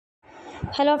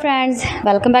Hello friends,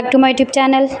 welcome back to my YouTube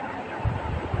channel.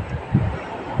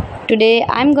 Today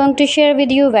I'm going to share with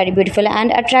you very beautiful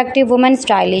and attractive women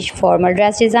stylish formal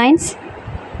dress designs.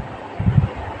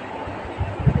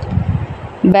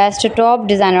 Best top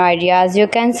designer ideas you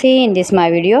can see in this my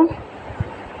video.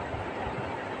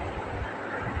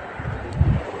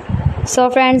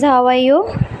 So friends, how are you?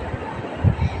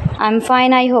 I'm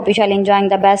fine. I hope you shall enjoying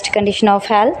the best condition of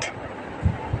health.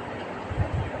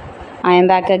 I am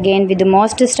back again with the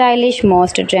most stylish,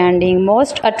 most trending,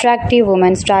 most attractive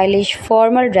women stylish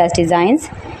formal dress designs.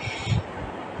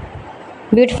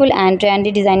 Beautiful and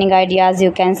trendy designing ideas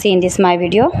you can see in this my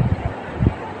video.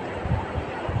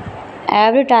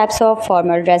 Every types of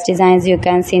formal dress designs you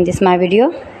can see in this my video.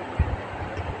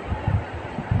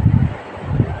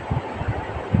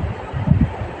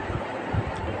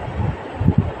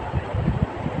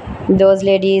 Those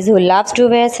ladies who loves to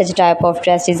wear such type of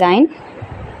dress design.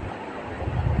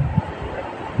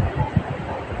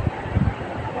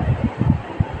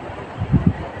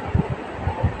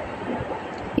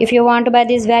 If you want to buy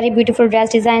these very beautiful dress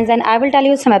designs, then I will tell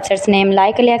you some websites name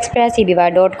like AliExpress,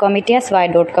 eBay.com,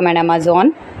 ETSY.com and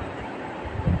Amazon.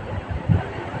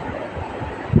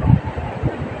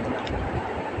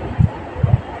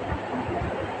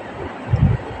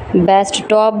 Best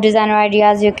top designer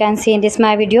ideas you can see in this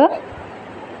my video.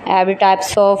 Every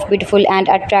types of beautiful and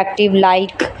attractive,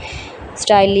 like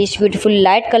stylish, beautiful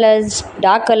light colors,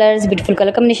 dark colors, beautiful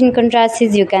color combination contrasts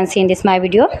you can see in this my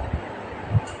video.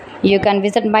 You can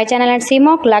visit my channel and see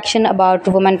more collection about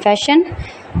women fashion.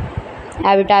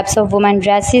 Every types of women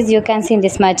dresses you can see in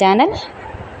this my channel.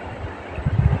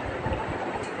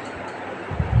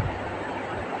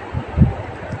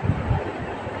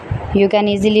 You can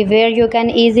easily wear, you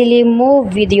can easily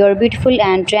move with your beautiful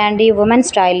and trendy women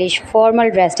stylish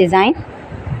formal dress design.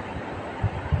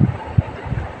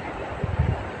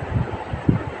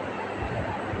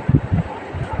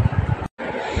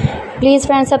 Please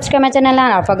friends, subscribe my channel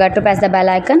and don't forget to press the bell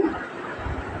icon.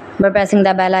 By pressing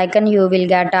the bell icon, you will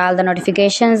get all the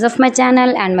notifications of my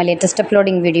channel and my latest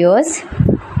uploading videos.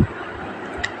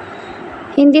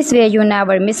 In this way, you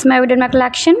never miss my video in my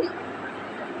collection.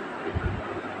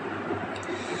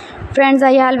 Friends,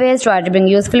 I always try to bring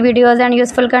useful videos and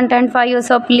useful content for you,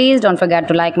 so please don't forget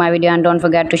to like my video and don't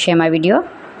forget to share my video.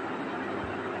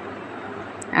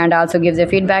 And also give the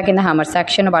feedback in the comment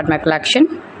section about my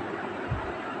collection.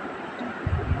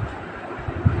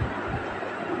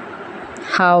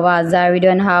 How was the video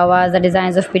and how was the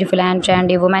designs of beautiful and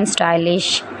trendy women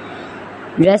stylish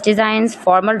dress designs,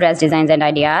 formal dress designs and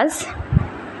ideas.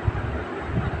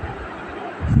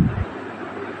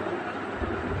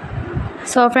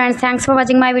 So friends, thanks for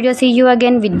watching my video. See you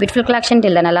again with beautiful collection.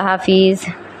 Till then, Allah Hafiz.